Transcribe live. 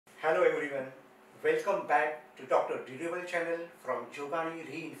Hello everyone, welcome back to Dr. Durable channel from JOGANI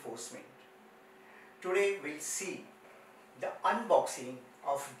Reinforcement. Today we'll see the unboxing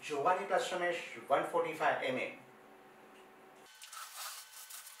of JOGANI Plaster Mesh 145 mm.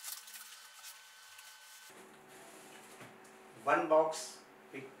 One box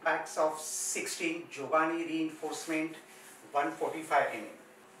with packs of 16 JOGANI Reinforcement 145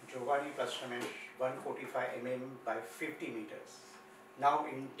 mm. JOGANI Plaster Mesh 145 mm by 50 meters. Now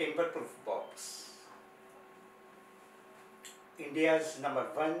in tamper-proof box. India's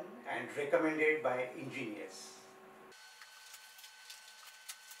 #1 and recommended by engineers.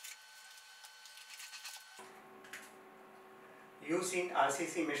 Used in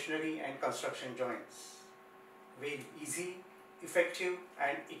RCC machinery and construction joints. Very easy, effective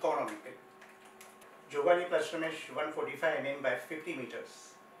and economical. JOGANI Plaster Mesh 145 mm by 50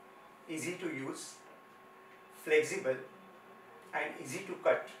 meters. Easy to use, flexible and easy to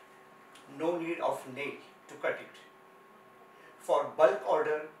cut. No need of nail to cut it. For bulk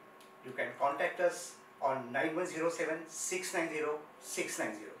order, you can contact us on 9107 690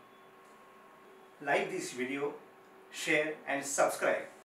 690. Like this video, share and subscribe